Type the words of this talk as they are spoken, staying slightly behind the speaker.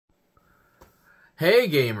Hey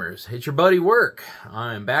gamers, it's your buddy Work.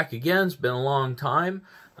 I'm back again. It's been a long time.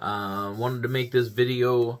 Wanted to make this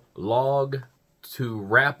video log to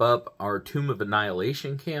wrap up our Tomb of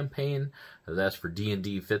Annihilation campaign. That's for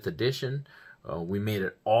D&D 5th edition. We made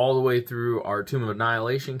it all the way through our Tomb of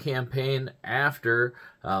Annihilation campaign after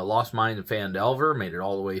Lost Mine and Phandelver. Made it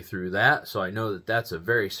all the way through that. So I know that that's a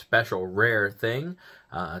very special, rare thing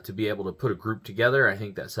to be able to put a group together. I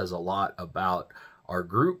think that says a lot about our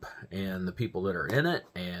group and the people that are in it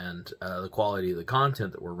and the quality of the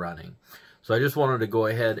content that we're running. So I just wanted to go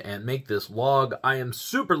ahead and make this log. I am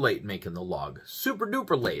super late making the log. Super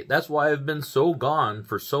duper late. That's why I've been so gone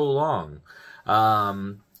for so long.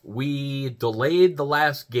 We delayed the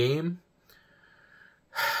last game.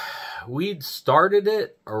 We'd started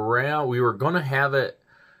it around, we were going to have it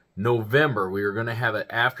November. We were going to have it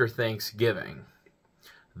after Thanksgiving.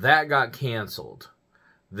 That got canceled.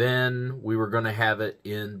 Then we were going to have it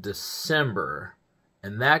in December,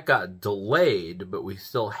 and that got delayed, but we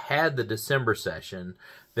still had the December session.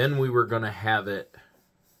 Then we were going to have it,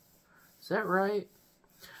 is that right?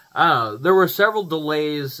 There were several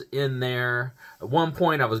delays in there. At one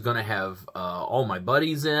point I was going to have all my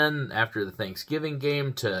buddies in after the Thanksgiving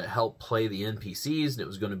game to help play the NPCs, and it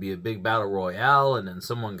was going to be a big battle royale, and then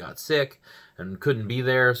someone got sick and couldn't be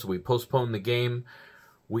there, so we postponed the game.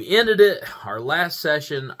 We ended it, our last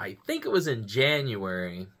session, I think it was in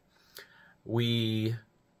January, we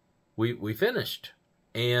finished.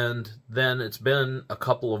 And then it's been a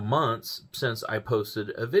couple of months since I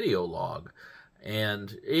posted a video log.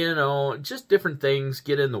 And, you know, just different things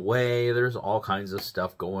get in the way. There's all kinds of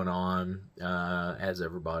stuff going on, as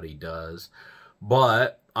everybody does.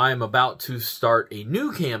 But I'm about to start a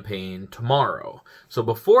new campaign tomorrow. So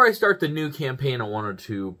before I start the new campaign, I wanted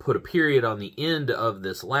to put a period on the end of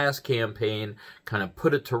this last campaign, kind of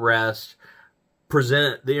put it to rest,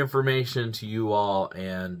 present the information to you all,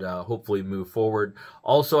 and hopefully move forward.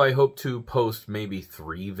 Also, I hope to post maybe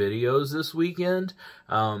 3 videos this weekend.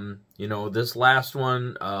 You know, this last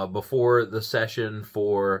one before the session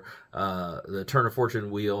for the Turn of Fortune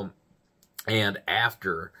Wheel, and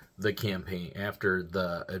after the campaign, after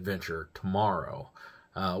the adventure tomorrow.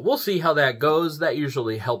 We'll see how that goes. That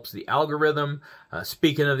usually helps the algorithm.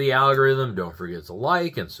 Speaking of the algorithm, don't forget to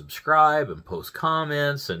like and subscribe and post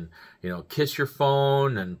comments and, you know, kiss your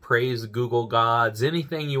phone and praise the Google gods.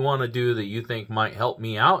 Anything you want to do that you think might help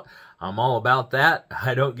me out, I'm all about that.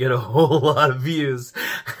 I don't get a whole lot of views.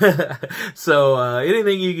 So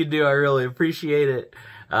anything you can do, I really appreciate it.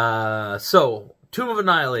 So, Tomb of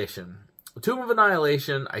Annihilation. Tomb of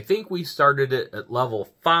Annihilation, I think we started it at level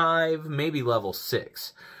 5, maybe level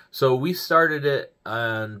 6. So we started it,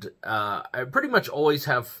 and I pretty much always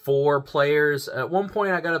have 4 players. At one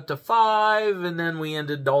point I got up to 5, and then we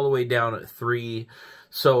ended all the way down at 3.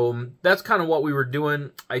 So that's kind of what we were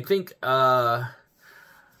doing. I think going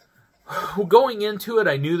into it,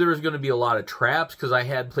 I knew there was going to be a lot of traps because I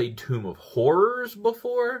had played Tomb of Horrors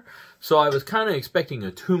before. So I was kind of expecting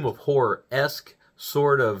a Tomb of Horror-esque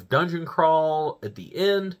sort of dungeon crawl at the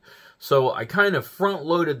end. So I kind of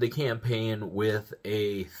front-loaded the campaign with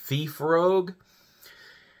a thief rogue.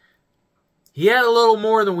 He had a little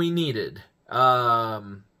more than we needed.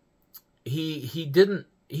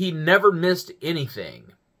 He never missed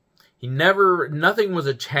anything. Nothing was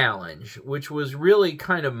a challenge, which was really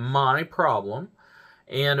kind of my problem.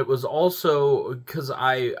 And it was also because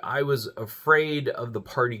I was afraid of the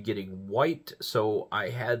party getting wiped, so I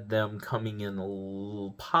had them coming in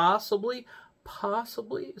possibly,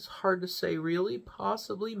 it's hard to say really,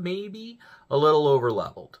 possibly, maybe, a little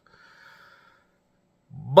over-leveled.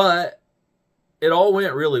 But it all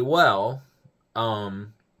went really well.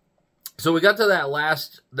 So we got to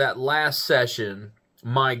that last session.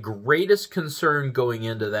 My greatest concern going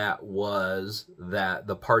into that was that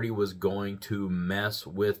the party was going to mess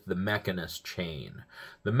with the Mechanist chain.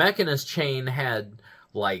 The Mechanist chain had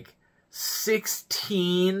like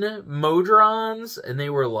 16 Modrons, and they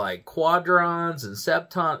were like Quadrons and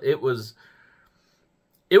Septons. It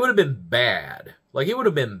would have been bad. Like, it would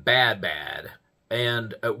have been bad.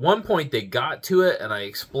 And at one point they got to it, and I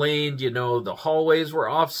explained, you know, the hallways were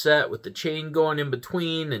offset with the chain going in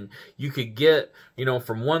between, and you could get, you know,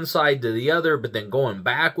 from one side to the other, but then going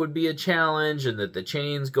back would be a challenge, and that the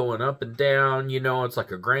chain's going up and down, you know, it's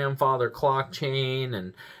like a grandfather clock chain,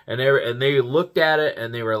 and they looked at it,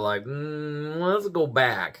 and they were like, let's go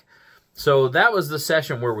back. So that was the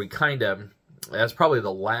session where we kind of, that's probably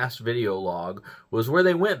the last video log, was where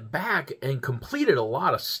they went back and completed a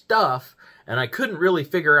lot of stuff, and I couldn't really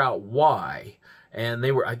figure out why. And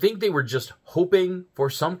I think they were just hoping for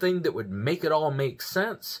something that would make it all make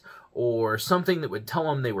sense, or something that would tell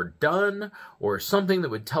them they were done, or something that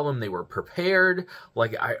would tell them they were prepared.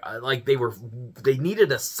 Like like they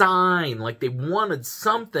needed a sign, like they wanted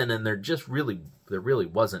something, and there really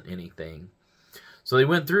wasn't anything. So they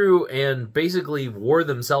went through and basically wore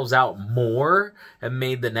themselves out more and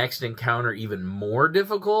made the next encounter even more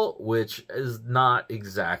difficult, which is not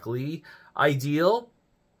exactly ideal.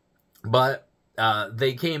 But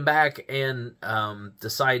they came back and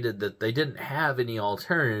decided that they didn't have any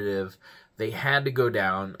alternative. They had to go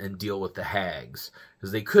down and deal with the hags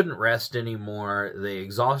because they couldn't rest anymore. They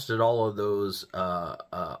exhausted all of those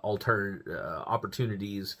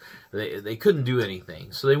opportunities. They couldn't do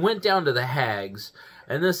anything. So they went down to the hags,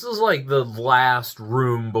 and this is like the last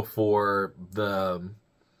room before the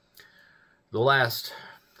last,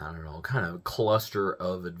 I don't know, kind of cluster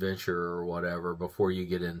of adventure or whatever before you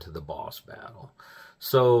get into the boss battle.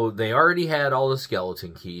 So they already had all the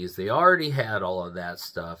skeleton keys. They already had all of that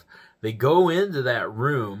stuff. They go into that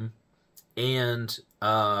room, and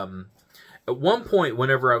at one point,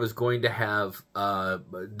 whenever I was going to have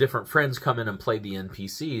different friends come in and play the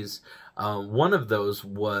NPCs, one of those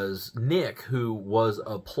was Nick, who was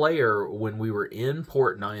a player when we were in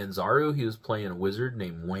Port Nyanzaru. He was playing a wizard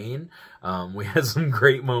named Wayne. We had some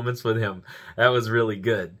great moments with him. That was really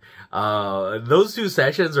good. Those 2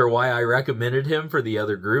 sessions are why I recommended him for the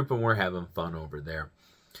other group, and we're having fun over there.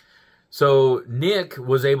 So Nick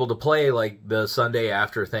was able to play like the Sunday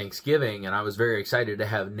after Thanksgiving, and I was very excited to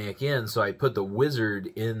have Nick in, so I put the wizard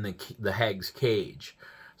in the hag's cage.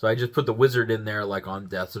 So I just put the wizard in there like on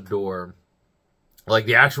death's door, like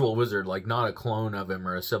the actual wizard, like not a clone of him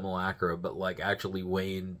or a simulacra, but like actually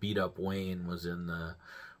Wayne, beat up Wayne was in the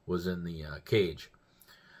cage.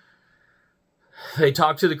 They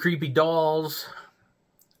talked to the creepy dolls.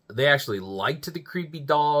 They actually liked the creepy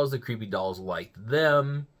dolls. The creepy dolls liked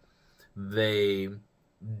them. They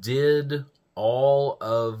did all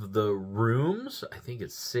of the rooms. I think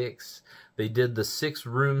it's 6. They did the 6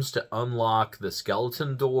 rooms to unlock the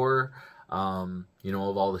skeleton door, you know,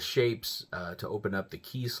 of all the shapes to open up the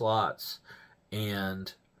key slots.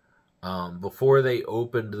 And before they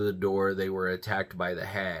opened the door, they were attacked by the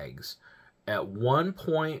hags. At one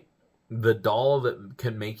point, the doll that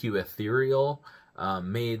can make you ethereal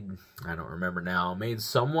made, I don't remember now, made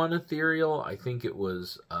someone ethereal. I think it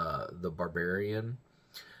was the barbarian.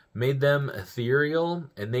 Made them ethereal,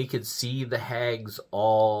 and they could see the hags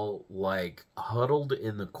all like huddled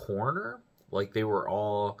in the corner. Like they were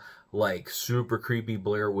all like super creepy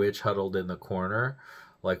Blair Witch huddled in the corner,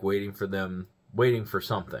 like waiting for them, waiting for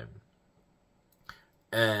something.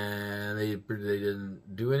 And they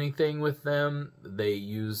didn't do anything with them. They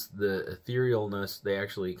used the etherealness. They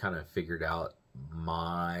actually kind of figured out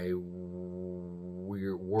my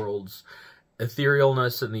weird world's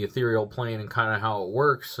etherealness and the ethereal plane and kind of how it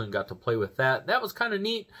works, and got to play with that. That was kind of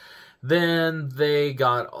neat. Then they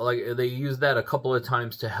got, like, they used that a couple of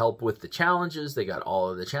times to help with the challenges. They got all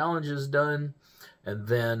of the challenges done. And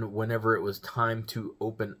then whenever it was time to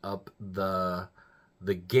open up the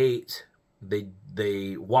gate, they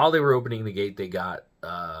while they were opening the gate, they got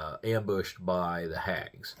ambushed by the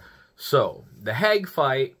hags. So the hag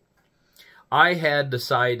fight, I had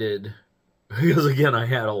decided, because again I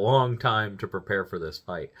had a long time to prepare for this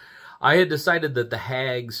fight, I had decided that the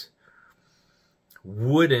hags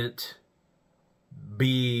wouldn't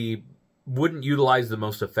utilize the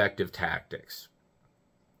most effective tactics.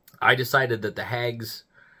 I decided that the hags,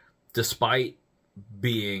 despite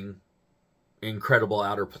being incredible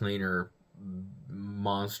outer planar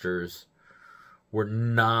monsters, were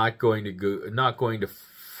not going to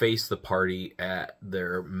face the party at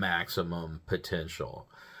their maximum potential.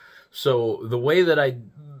 So the way that I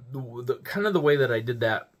did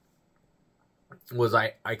that was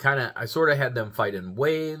I sort of had them fight in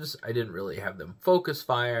waves. I didn't really have them focus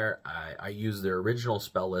fire. I used their original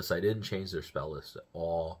spell list. I didn't change their spell list at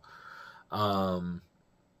all.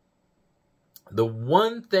 The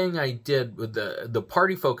one thing I did with the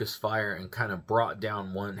party focus fire and kind of brought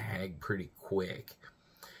down one hag pretty quick.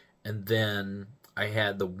 And then I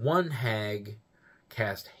had the one hag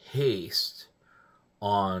cast haste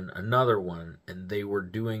on another one, and they were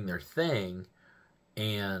doing their thing,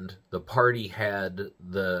 and the party had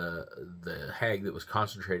the hag that was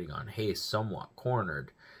concentrating on haste somewhat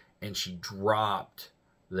cornered, and she dropped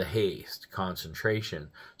the haste concentration,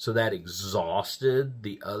 so that exhausted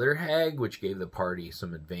the other hag, which gave the party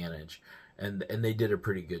some advantage, and they did a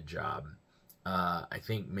pretty good job. I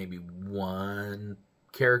think maybe one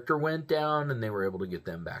character went down, and they were able to get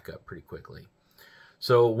them back up pretty quickly.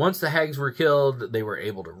 So once the hags were killed, they were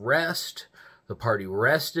able to rest. The party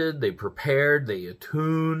rested, they prepared, they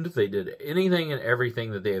attuned, they did anything and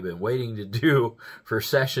everything that they had been waiting to do for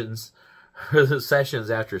sessions, sessions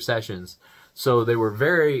after sessions. So they were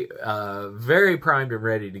very, very primed and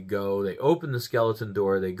ready to go. They open the skeleton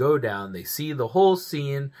door, they go down, they see the whole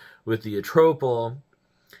scene with the Atropal.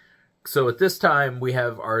 So at this time, we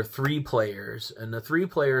have our 3 players, and the 3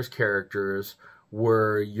 players' characters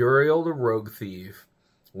were Uriel the Rogue Thief.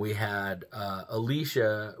 We had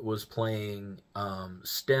Alicia was playing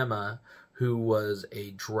Stemma, who was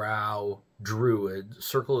a Drow Druid,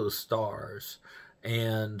 Circle of the Stars,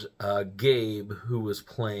 and Gabe, who was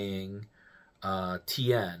playing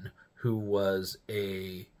Tien, who was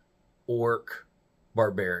a Orc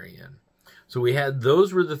Barbarian. So we had,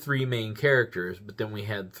 those were the 3 main characters, but then we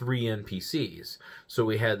had 3 NPCs. So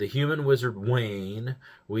we had the human wizard Wayne,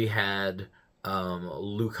 we had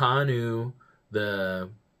Lucanu, the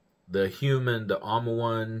human, the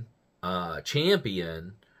Amawan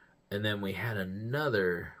champion, and then we had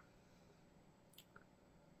another.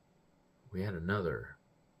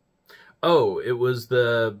 Oh, it was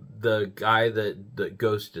the guy that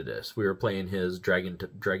ghosted us. We were playing his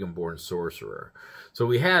Dragonborn sorcerer. So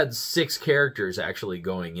we had 6 characters actually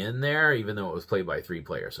going in there, even though it was played by 3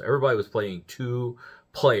 players. So everybody was playing 2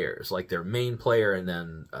 players, like their main player and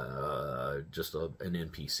then just an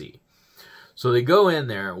NPC. So they go in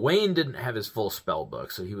there. Wayne didn't have his full spell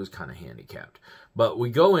book, so he was kind of handicapped. But we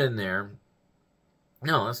go in there.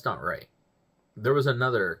 No, that's not right. There was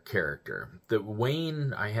another character.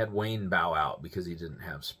 I had Wayne bow out because he didn't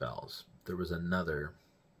have spells. There was another,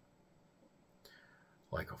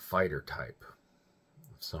 like a fighter type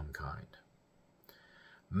of some kind.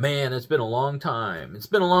 Man, it's been a long time. It's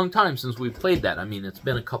been a long time since we've played that. I mean, it's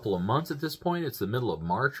been a couple of months at this point. It's the middle of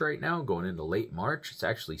March right now, going into late March. It's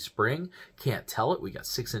actually spring. Can't tell it. We got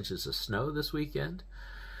 6 inches of snow this weekend.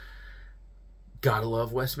 Gotta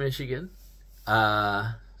love West Michigan.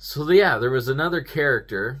 So yeah, there was another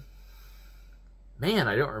character. Man,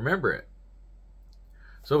 I don't remember it.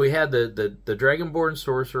 So we had the Dragonborn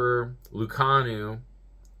sorcerer, Lucanu,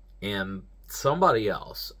 and somebody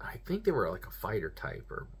else. I think they were like a fighter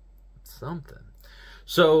type or something.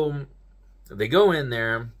 So they go in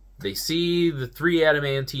there. They see the 3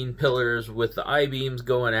 adamantine pillars with the I-beams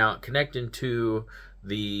going out, connecting to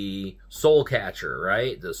the soul catcher,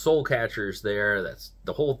 right? The soul catcher's there. That's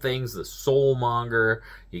the whole thing's the soulmonger.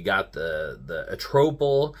 You got the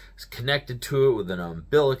Atropal. It's connected to it with an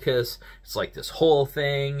umbilicus. It's like this whole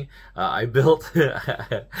thing. I built.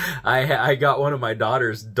 I got one of my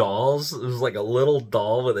daughter's dolls. It was like a little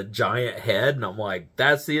doll with a giant head, and I'm like,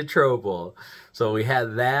 that's the Atropal. So we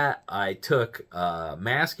had that. I took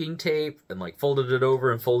masking tape and like folded it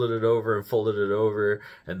over and folded it over and folded it over.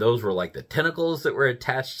 And those were like the tentacles that were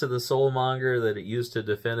attached to the soulmonger that it used to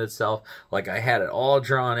defend itself. Like I had it all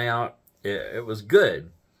drawn out. It was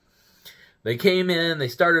good. They came in. They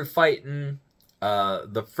started fighting.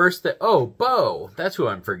 The first thing... Oh, Bo. That's who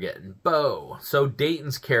I'm forgetting. Bo. So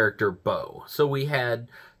Dayton's character, Bo. So we had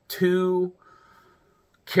 2...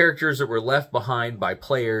 characters that were left behind by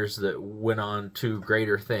players that went on to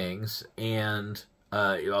greater things, and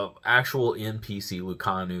actual NPC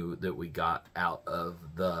Lucanu that we got out of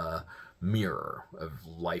the mirror of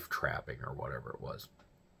life trapping or whatever it was.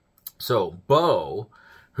 So Bo,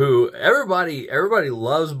 who everybody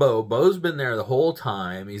loves Bo. Bo's been there the whole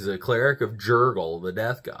time. He's a cleric of Jurgle, the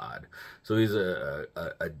death god. So he's a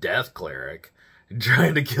death cleric,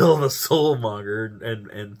 trying to kill the soulmonger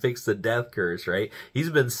and fix the death curse, right? He's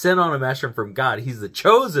been sent on a mission from God. He's the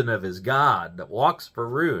chosen of his God that walks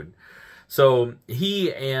Faroon. So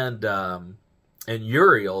he and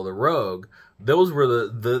Uriel, the rogue, those were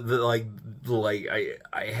the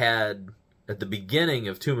I had at the beginning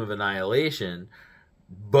of Tomb of Annihilation.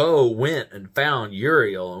 Bo went and found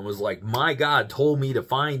Uriel and was like, my God told me to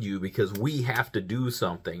find you because we have to do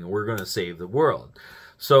something. We're going to save the world.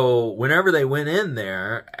 So whenever they went in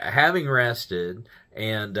there, having rested,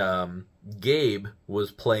 and Gabe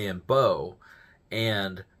was playing Bo,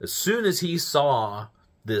 and as soon as he saw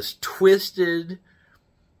this twisted,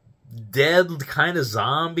 dead, kind of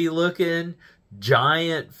zombie-looking,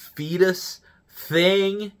 giant fetus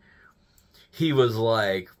thing, he was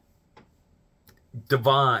like,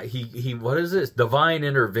 divine, what is this? Divine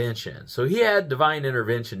intervention. So he had divine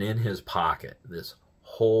intervention in his pocket this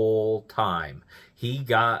whole time. He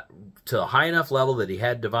got to a high enough level that he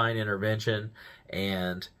had divine intervention,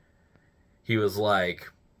 and he was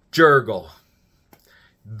like, Jurgle,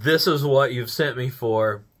 this is what you've sent me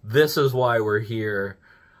for. This is why we're here.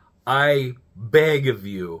 I beg of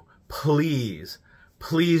you, please,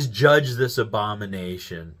 please judge this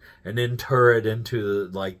abomination and inter it into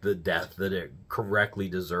like the death that it correctly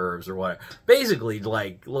deserves or whatever. Basically,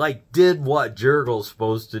 like did what Jurgle's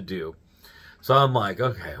supposed to do. So I'm like,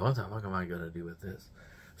 okay, what the fuck am I gonna do with this?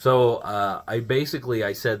 So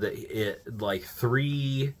I said that it like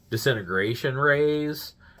 3 disintegration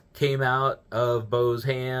rays came out of Bo's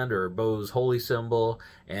hand or Bo's holy symbol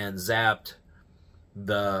and zapped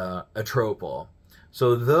the Atropal.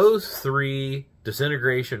 So those 3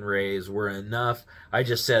 disintegration rays were enough. I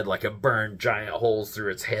just said like it burned giant holes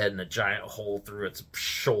through its head and a giant hole through its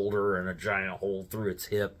shoulder and a giant hole through its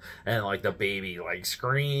hip, and like the baby like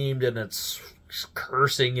screamed and it's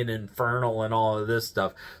cursing and infernal and all of this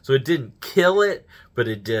stuff. So it didn't kill it, but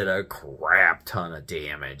it did a crap ton of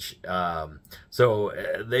damage. So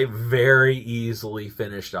they very easily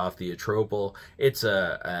finished off the Atropal. It's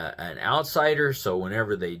an outsider, so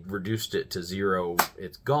whenever they reduced it to 0,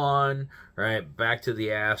 it's gone, right? Back to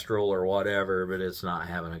the astral or whatever, but it's not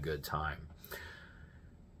having a good time.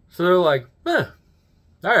 So they're like, all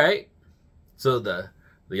right. So the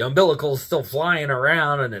umbilical's still flying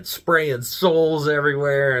around, and it's spraying souls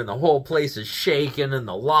everywhere, and the whole place is shaking, and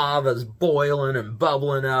the lava's boiling and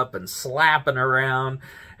bubbling up and slapping around,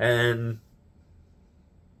 and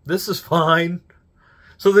this is fine.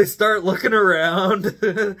 So they start looking around,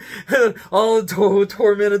 all the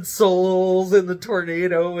tormented souls, and the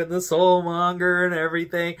tornado, and the soulmonger, and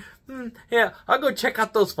everything. Yeah, I'll go check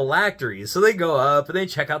out those phylacteries. So they go up and they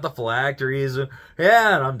check out the phylacteries. And,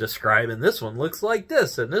 yeah, and I'm describing this one looks like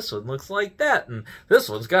this, and this one looks like that, and this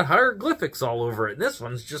one's got hieroglyphics all over it, and this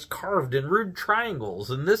one's just carved in rude triangles,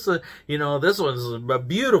 and this, you know, this one's a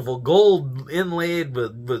beautiful gold inlaid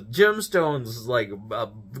with gemstones like a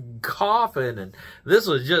coffin, and this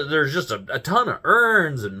was just, there's just a ton of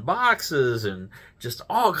urns and boxes and just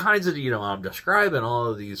all kinds of, you know, I'm describing all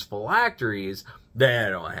of these phylacteries. They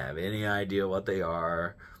don't have any idea what they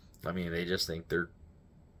are. I mean, they just think they're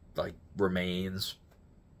like remains.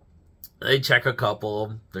 They check a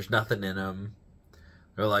couple. There's nothing in them.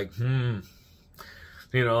 They're like, you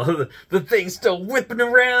know, the thing's still whipping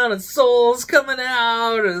around and souls coming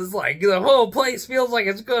out. And it's like the whole place feels like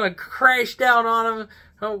it's going to crash down on them.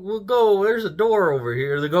 Oh, we'll go. There's a door over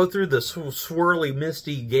here. They go through the swirly,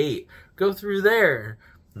 misty gate. Go through there.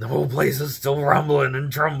 The whole place is still rumbling and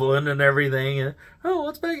trembling and everything. And, oh,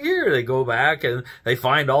 what's back here? They go back and they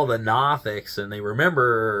find all the Nothics, and they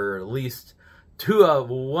remember at least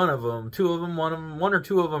one or two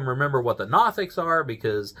of them remember what the Nothics are,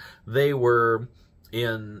 because they were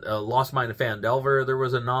in Lost Mine of Phandelver. There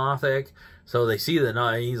was a Nothic, so they see the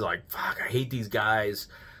Nothic. He's like, "Fuck, I hate these guys."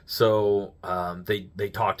 So they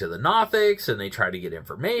talk to the Nothics, and they try to get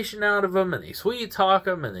information out of them, and they sweet talk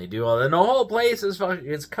them, and they do all that. And the whole place is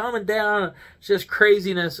it's coming down. It's just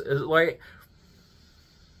craziness. It's like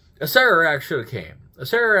a Sararak should have came. A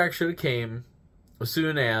Sararak should have came as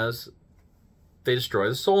soon as they destroy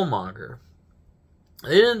the Soulmonger.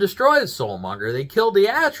 They didn't destroy the Soulmonger. They killed the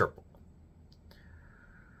Atropal.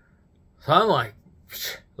 So I'm like,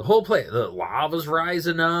 the whole place, the lava's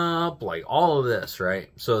rising up, like all of this, right?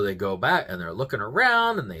 So they go back and they're looking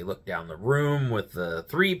around, and they look down the room with the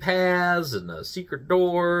 3 paths and the secret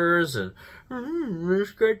doors, and they're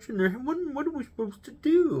scratching their head. What are we supposed to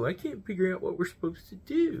do? I can't figure out what we're supposed to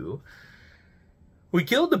do. We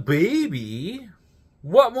killed the baby.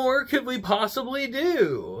 What more could we possibly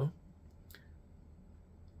do?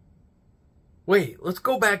 Wait, let's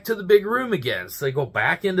go back to the big room again. So they go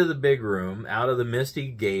back into the big room, out of the misty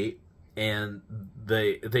gate, and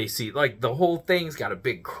they see, like, the whole thing's got a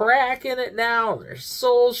big crack in it now. There's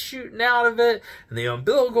souls shooting out of it, and the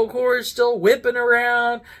umbilical cord is still whipping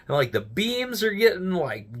around, and, like, the beams are getting,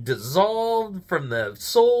 like, dissolved from the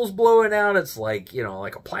souls blowing out. It's like, you know,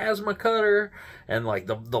 like a plasma cutter, and, like,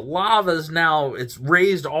 the lava's now, it's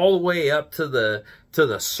raised all the way up to the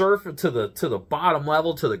surface, to the bottom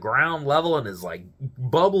level, to the ground level, and is like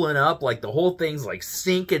bubbling up, like the whole thing's like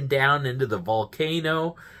sinking down into the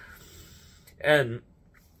volcano. And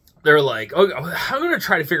they're like, "Oh, I'm gonna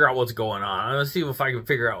try to figure out what's going on. I'm gonna see if I can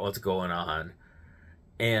figure out what's going on."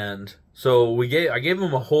 And so I gave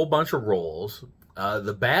them a whole bunch of rolls.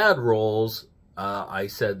 The bad rolls, I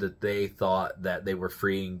said that they thought that they were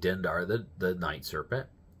freeing Dindar, the Night Serpent,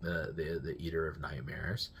 the Eater of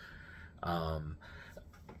Nightmares.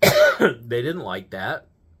 They didn't like that.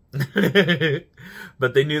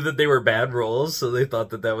 But they knew that they were bad rolls, so they thought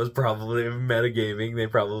that was probably metagaming.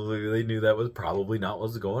 They knew that was probably not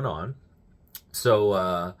what's going on.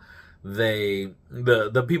 So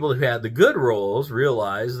the people who had the good rolls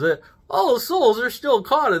realized that, all the souls are still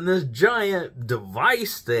caught in this giant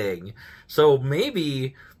device thing. So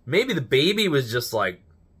maybe the baby was just like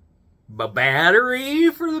a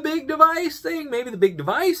battery for the big device thing. Maybe the big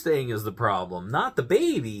device thing is the problem, not the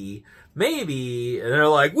baby. Maybe. And they're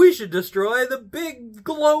like, we should destroy the big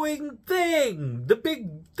glowing thing. The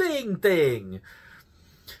big thing.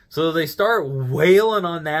 So they start wailing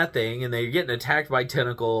on that thing, and they're getting attacked by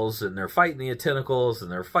tentacles, and they're fighting the tentacles,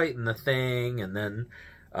 and they're fighting the thing, and then,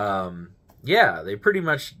 yeah, they pretty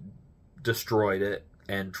much destroyed it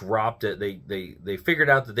and dropped it. They figured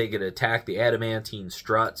out that they could attack the adamantine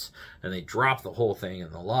struts, and they dropped the whole thing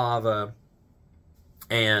in the lava.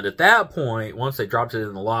 And at that point, once they dropped it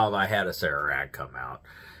in the lava, I had a Sararak come out.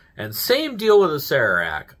 And same deal with a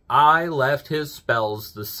Sararak. I left his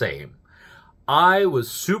spells the same. I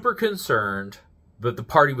was super concerned that the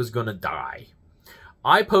party was going to die.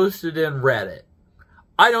 I posted in Reddit,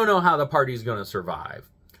 I don't know how the party's going to survive.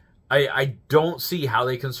 I don't see how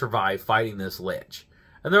they can survive fighting this Lich.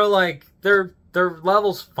 And they're like, their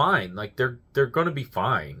level's fine. Like, they're going to be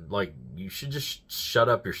fine. Like, you should just shut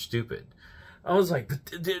up, you're stupid. I was like,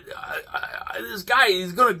 this guy,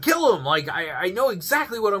 he's going to kill him. Like, I know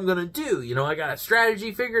exactly what I'm going to do. You know, I got a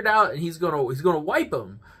strategy figured out, and he's going to wipe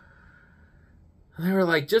him. And they were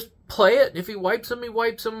like, just play it. And if he wipes him, he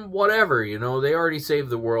wipes him. Whatever, you know. They already saved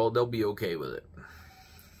the world. They'll be okay with it.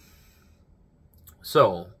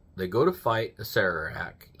 So, they go to fight a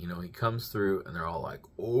Sararak. You know, he comes through, and they're all like,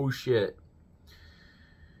 oh, shit.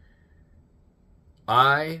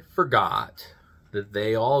 I forgot that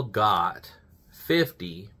they all got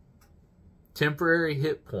 50 temporary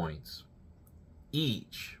hit points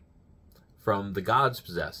each from the gods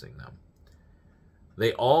possessing them.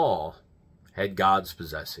 They all had gods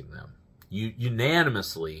possessing them.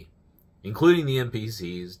 Unanimously, including the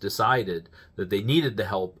NPCs, decided that they needed the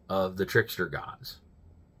help of the trickster gods.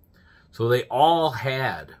 So they all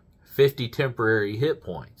had 50 temporary hit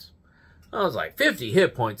points. I was like, 50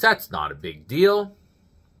 hit points, that's not a big deal.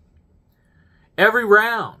 Every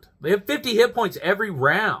round. They have 50 hit points every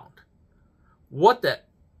round. What the?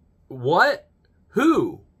 What?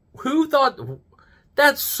 Who? Who thought?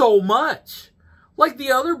 That's so much. Like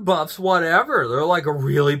the other buffs, whatever. They're like a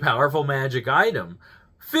really powerful magic item.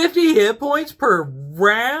 50 hit points per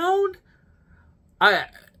round?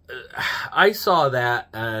 I saw that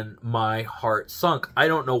and my heart sunk. I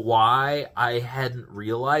don't know why I hadn't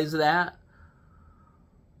realized that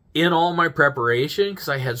in all my preparation, because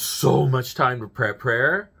I had so much time to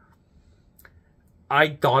prepare. I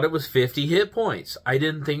thought it was 50 hit points. I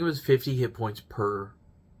didn't think it was 50 hit points per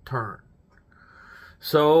turn.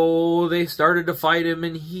 So they started to fight him,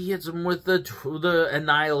 and he hits him with the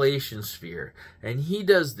Annihilation Sphere. And he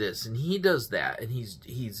does this, and he does that. And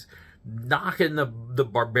he's knocking the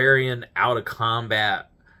barbarian out of combat,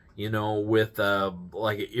 you know, with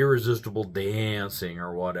like irresistible dancing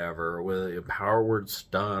or whatever, with a power word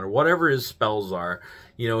stun or whatever his spells are.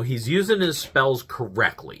 You know, he's using his spells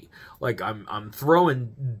correctly. Like I'm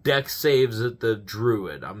throwing dex saves at the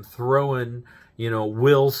druid. I'm throwing, you know,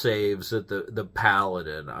 will saves at the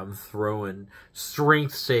paladin. I'm throwing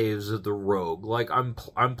strength saves at the rogue. Like I'm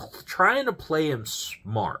trying to play him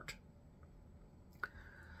smart.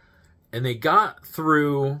 And they got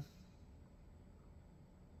through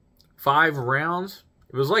 5 rounds.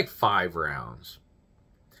 It was like 5 rounds.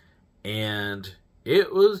 And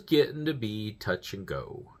it was getting to be touch and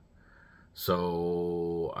go.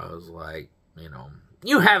 So I was like, you know,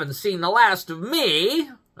 you haven't seen the last of me.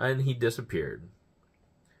 And he disappeared.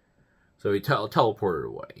 So he teleported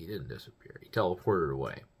away. He didn't disappear. He teleported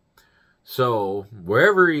away. So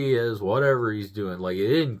wherever he is, whatever he's doing, like it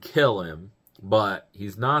didn't kill him. But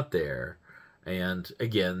he's not there. And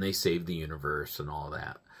again, they saved the universe and all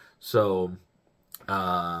that. So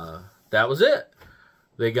that was it.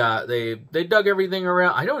 They dug everything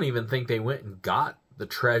around. I don't even think they went and got the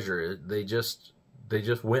treasure. They just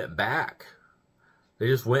went back. They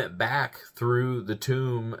just went back through the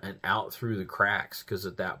tomb and out through the cracks, because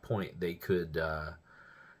at that point they could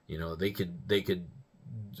you know, they could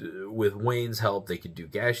with Wayne's help, they could do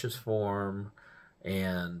gaseous form.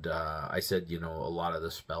 And I said, you know, a lot of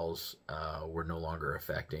the spells were no longer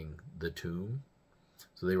affecting the tomb.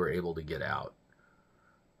 So they were able to get out.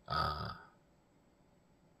 I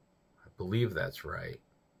believe that's right.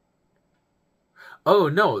 Oh,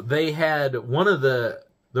 no. They had one of the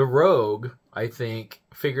rogue, I think,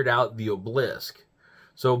 figured out the obelisk.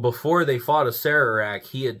 So before they fought a Sararak,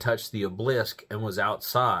 he had touched the obelisk and was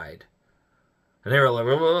outside. And they were like,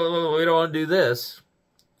 whoa, we don't want to do this.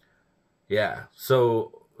 Yeah,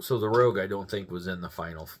 so the rogue I don't think was in the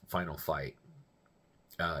final fight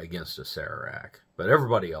against a Sararak, but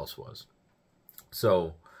everybody else was.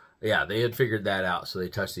 So, yeah, they had figured that out, so they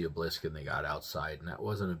touched the obelisk and they got outside, and that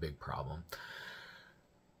wasn't a big problem.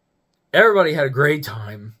 Everybody had a great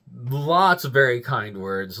time. Lots of very kind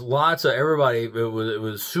words. Lots of everybody. It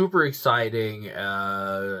was super exciting.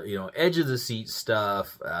 Edge of the seat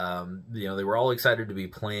stuff. They were all excited to be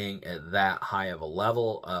playing at that high of a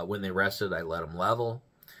level. When they rested, I let them level.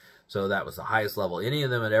 So that was the highest level any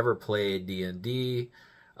of them had ever played D&D.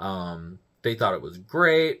 They thought it was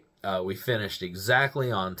great. We finished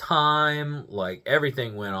exactly on time. Like,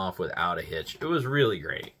 everything went off without a hitch. It was really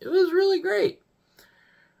great. It was really great.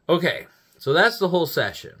 Okay, so that's the whole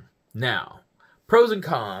session. Now, pros and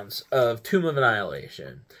cons of Tomb of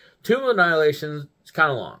Annihilation. Tomb of Annihilation is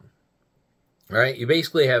kind of long. All right, you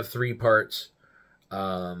basically have 3 parts.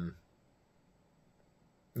 You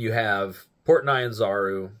have Portnoy and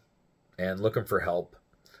Zaru and looking for help.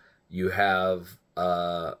 You have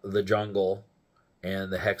the jungle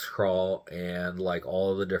and the hex crawl and like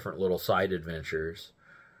all the different little side adventures.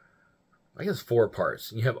 I guess 4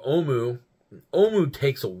 parts. You have Omu. Omu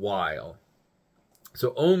takes a while.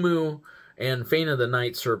 So Omu and Fane of the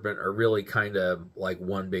Night Serpent are really kind of like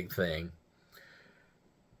one big thing.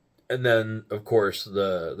 And then, of course,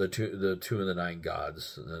 the Tomb of the Nine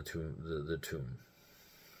Gods, the tomb.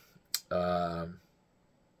 Nyan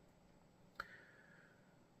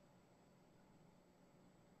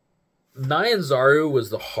Zaru was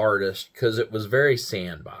the hardest because it was very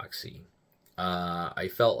sandboxy. I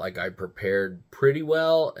felt like I prepared pretty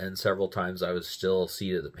well, and several times I was still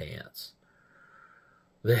seat of the pants.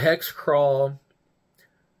 The Hex Crawl,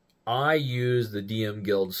 I used the DM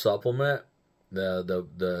Guild supplement, the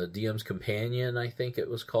DM's Companion, I think it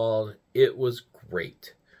was called. It was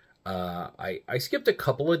great. I skipped a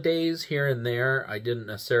couple of days here and there I didn't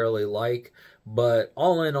necessarily like, but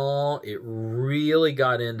all in all, it really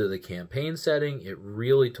got into the campaign setting. It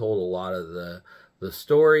really told a lot of the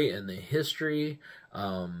story and the history.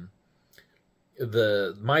 My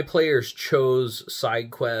players chose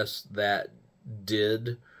side quests that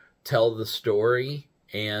did tell the story,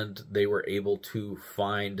 and they were able to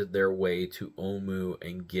find their way to Omu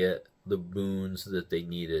and get the boons that they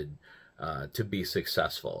needed to be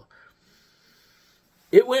successful.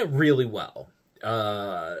 It went really well.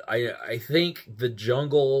 I think the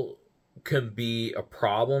jungle can be a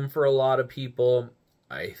problem for a lot of people.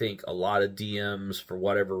 I think a lot of DMs, for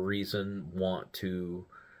whatever reason, want to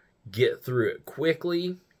get through it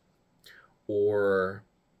quickly, or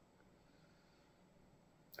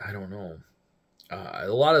I don't know. A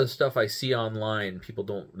lot of the stuff I see online, people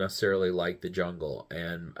don't necessarily like the jungle,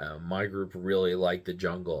 and my group really liked the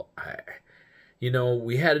jungle.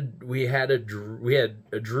 We had a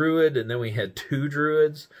druid, and then we had 2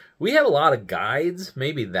 druids. We had a lot of guides.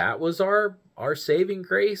 Maybe that was our saving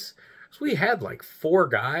grace. So we had like 4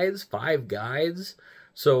 guides, 5 guides.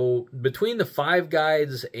 So between the 5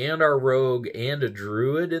 guides and our rogue and a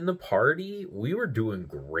druid in the party, we were doing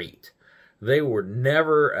great. They were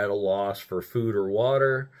never at a loss for food or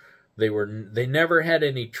water. They never had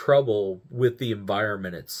any trouble with the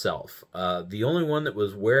environment itself. The only one that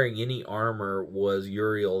was wearing any armor was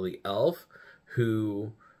Uriel the elf,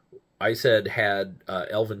 who I said had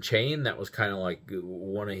elven chain. That was kind of like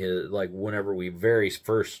one of his, like whenever we very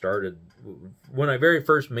first started, when I very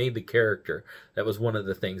first made the character, that was one of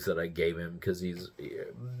the things that I gave him, because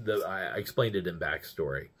I explained it in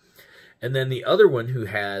backstory. And then the other one who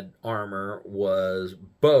had armor was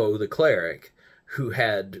Bo the cleric, who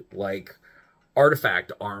had like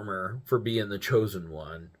artifact armor for being the chosen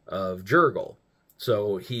one of Jurgle.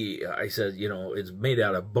 So I said, it's made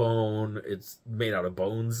out of bone. It's made out of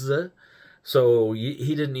bones. So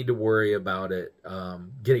he didn't need to worry about it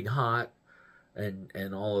getting hot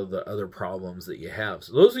and all of the other problems that you have.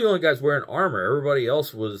 So those are the only guys wearing armor. Everybody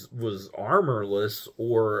else was armorless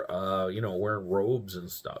or, wearing robes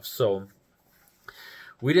and stuff. So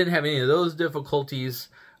we didn't have any of those difficulties.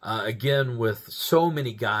 Again, with so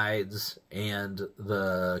many guides and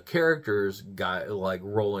the characters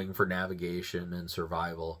rolling for navigation and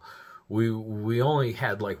survival, we only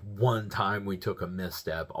had like one time we took a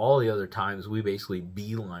misstep. All the other times we basically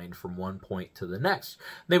beelined from one point to the next.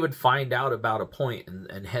 They would find out about a point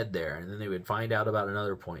and head there, and then they would find out about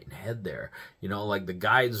another point and head there. Like the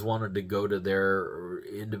guides wanted to go to their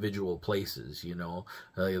individual places.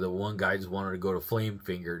 The one guides wanted to go to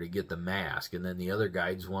Flamefinger to get the mask, and then the other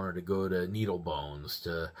guides wanted to go to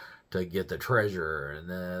Needlebones to get the treasure, and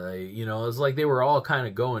then it was like they were all kind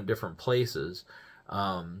of going different places.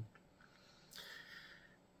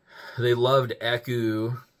 They loved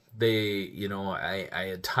Eku. I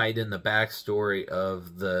had tied in the backstory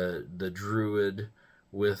of the druid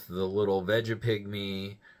with the little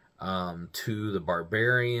Vegapygmy to the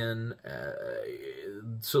barbarian.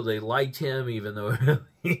 So they liked him, even though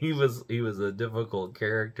he was a difficult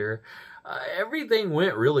character. Everything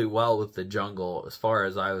went really well with the jungle, as far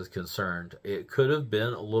as I was concerned. It could have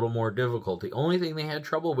been a little more difficult. The only thing they had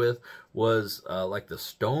trouble with was like the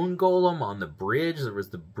stone golem on the bridge. There was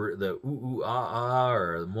the ooh-ooh-ah-ah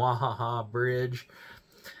or the mwahaha bridge.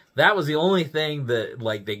 That was the only thing that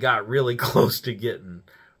like they got really close to getting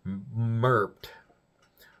murped.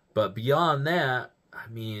 But beyond that, I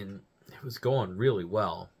mean, it was going really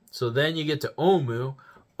well. So then you get to Omu.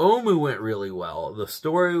 Omu went really well. The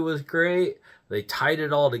story was great. They tied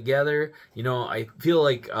it all together. You know, I feel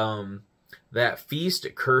like that feast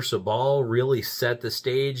at Curse of Ball really set the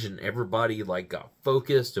stage, and everybody like got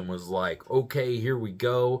focused and was like, okay, here we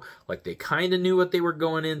go. Like they kind of knew what they were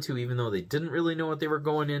going into, even though they didn't really know what they were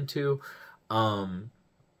going into.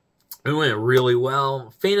 It went really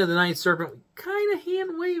well. Fate of the Night Serpent, kind of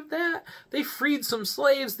hand-waved that. They freed some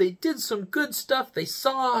slaves. They did some good stuff. They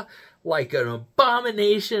saw like an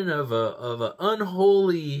abomination of a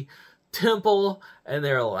unholy temple, and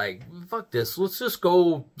they're like, fuck this, let's just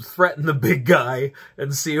go threaten the big guy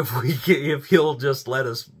and see if he'll just let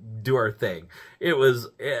us do our thing. It was,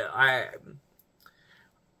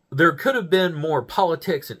 there could have been more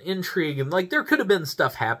politics and intrigue, and like there could have been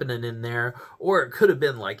stuff happening in there, or it could have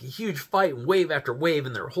been like a huge fight and wave after wave,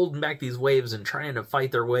 and they're holding back these waves and trying to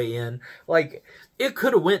fight their way in. Like it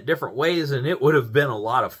could have went different ways, and it would have been a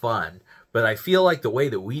lot of fun. But I feel like the way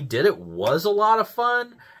that we did it was a lot of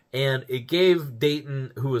fun, and it gave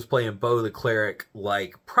Dayton, who was playing Bo the Cleric,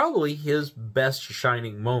 like probably his best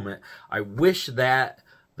shining moment. I wish that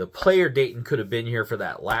the player Dayton could have been here for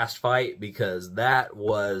that last fight, because that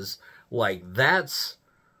was like, that's...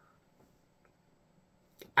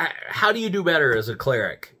 how do you do better as a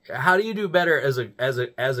cleric? How do you do better as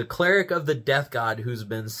a cleric of the Death God who's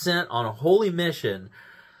been sent on a holy mission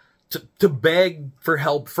to beg for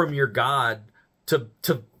help from your god to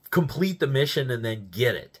complete the mission and then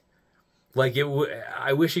get it? Like,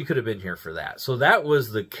 I wish he could have been here for that. So that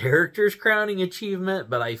was the character's crowning achievement,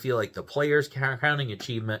 but I feel like the player's crowning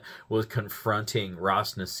achievement was confronting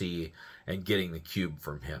Ras Nasi and getting the cube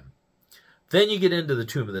from him. Then you get into the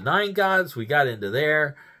Tomb of the Nine Gods. We got into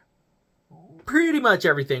there. Pretty much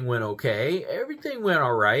everything went okay. Everything went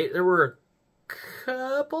all right. There were a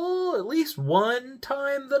couple, at least one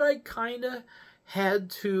time that I kind of had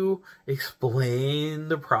to explain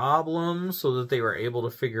the problem so that they were able to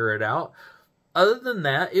figure it out. Other than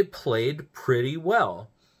that, it played pretty well.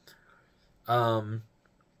 The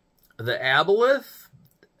Aboleth,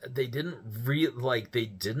 they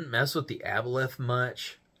didn't mess with the Aboleth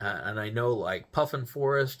much. And I know like Puffin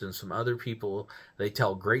Forest and some other people, they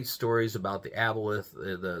tell great stories about the Aboleth,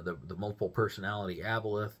 the multiple personality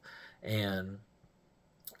Aboleth. And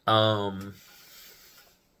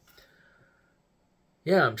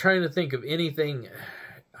yeah, I'm trying to think of anything.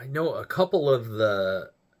 I know a couple of the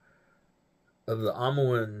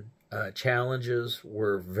Amuan challenges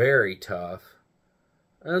were very tough,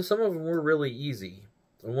 and some of them were really easy.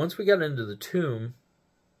 And once we got into the tomb,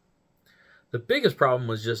 the biggest problem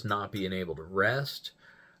was just not being able to rest.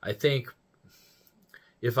 I think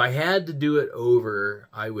if I had to do it over,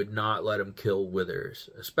 I would not let him kill Withers.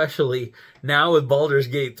 Especially now with Baldur's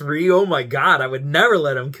Gate 3. Oh my god, I would never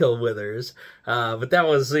let him kill Withers. But that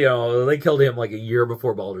was, you know, they killed him like a year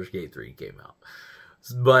before Baldur's Gate 3 came out.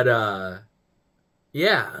 But,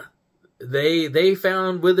 yeah. They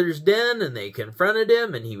found Withers' den and they confronted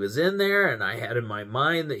him and he was in there. And I had in my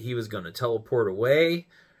mind that he was going to teleport away.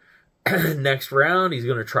 Next round, he's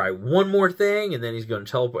going to try one more thing, and then he's going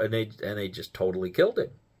to teleport, and they just totally killed him.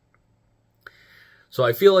 So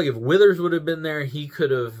I feel like if Withers would have been there, he could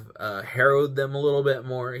have harrowed them a little bit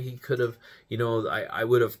more. He could have, you know, I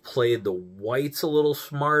would have played the whites a little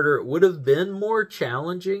smarter. It would have been more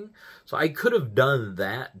challenging. So I could have done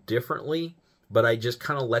that differently. But I just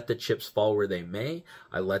kind of let the chips fall where they may.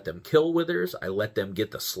 I let them kill Withers. I let them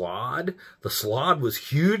get the Slod. The Slod was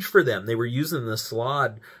huge for them. They were using the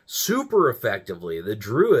Slod super effectively. The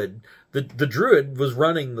Druid was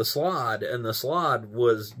running the Slod, and the Slod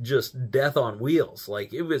was just death on wheels.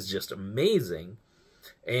 Like, it was just amazing.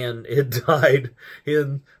 And it died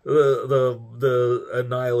in the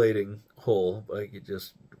annihilating hole. Like, it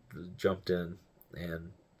just jumped in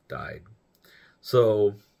and died.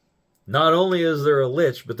 So not only is there a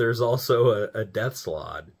Lich, but there's also a Death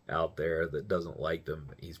Slod out there that doesn't like them.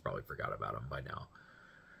 He's probably forgot about them by now.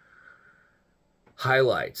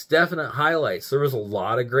 Highlights. Definite highlights. There was a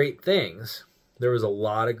lot of great things.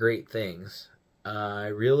 I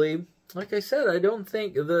really, like I said, I don't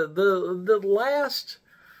think the last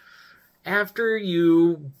after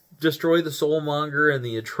you destroy the Soulmonger and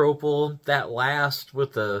the Atropal, that last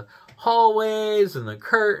with the hallways and the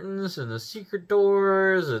curtains and the secret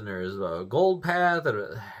doors and there's a gold path.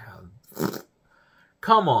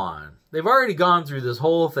 Come on. They've already gone through this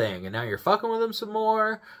whole thing and now you're fucking with them some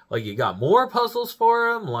more. Like, you got more puzzles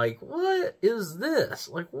for them. Like, what is this?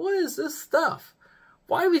 Like, what is this stuff?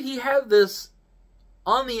 Why would he have this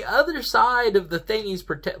on the other side of the thing he's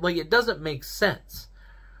protecting? Like, it doesn't make sense.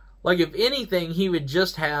 Like, if anything, he would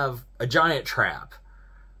just have a giant trap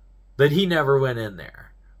that he never went in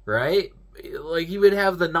there, right? Like, he would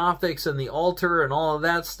have the Nothics and the altar and all of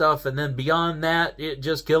that stuff, and then beyond that, it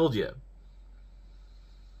just killed you.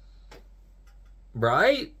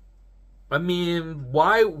 Right? I mean,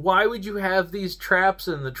 why would you have these traps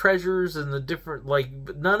and the treasures and the different, like,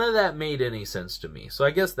 none of that made any sense to me. So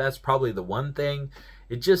I guess that's probably the one thing.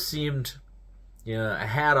 It just seemed, you know, a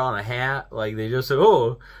hat on a hat. Like, they just said,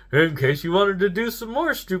 oh, in case you wanted to do some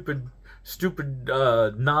more stupid,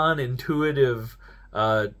 non-intuitive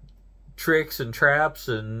tricks and traps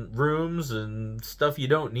and rooms and stuff you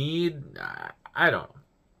don't need. I don't know.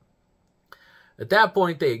 At that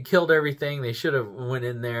point, they had killed everything. They should have went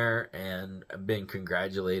in there and been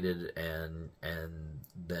congratulated and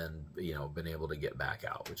then, you know, been able to get back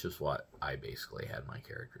out, which is what I basically had my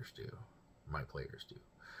characters do, my players do.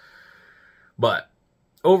 But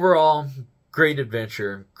overall, great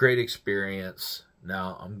adventure, great experience.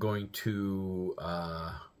 Now I'm going to,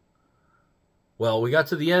 well, we got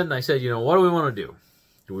to the end and I said, you know, what do we want to do?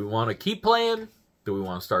 Do we want to keep playing? Do we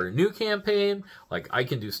want to start a new campaign? Like, I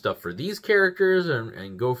can do stuff for these characters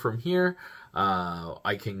and go from here.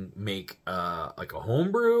 I can make like a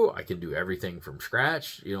homebrew. I can do everything from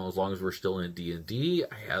scratch. You know, as long as we're still in D&D,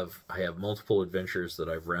 I have multiple adventures that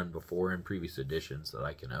I've run before in previous editions that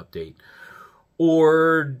I can update.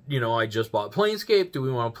 Or, you know, I just bought Planescape. Do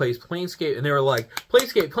we want to play Planescape? And they were like,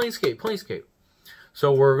 Planescape, Planescape, Planescape.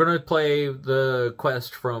 So we're going to play the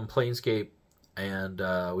quest from Planescape. And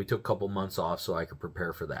we took a couple months off so I could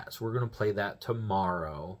prepare for that. So we're going to play that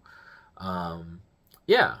tomorrow.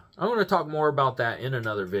 Yeah, I'm going to talk more about that in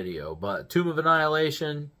another video. But Tomb of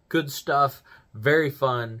Annihilation, good stuff. Very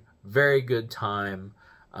fun. Very good time.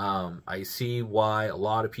 I see why a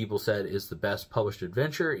lot of people said it's the best published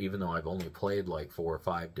adventure, even though I've only played like 4 or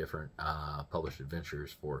 5 different published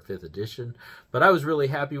adventures for 5th edition. But I was really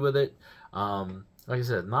happy with it. Like I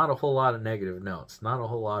said, not a whole lot of negative notes. Not a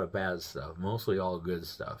whole lot of bad stuff. Mostly all good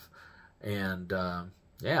stuff. And,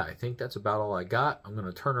 yeah, I think that's about all I got. I'm going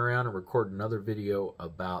to turn around and record another video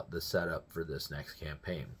about the setup for this next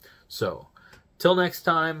campaign. So, till next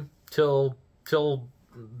time, till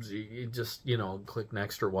you just, you know, click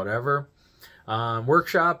next or whatever.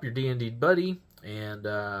 Workshop, your D&D buddy, and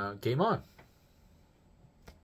game on.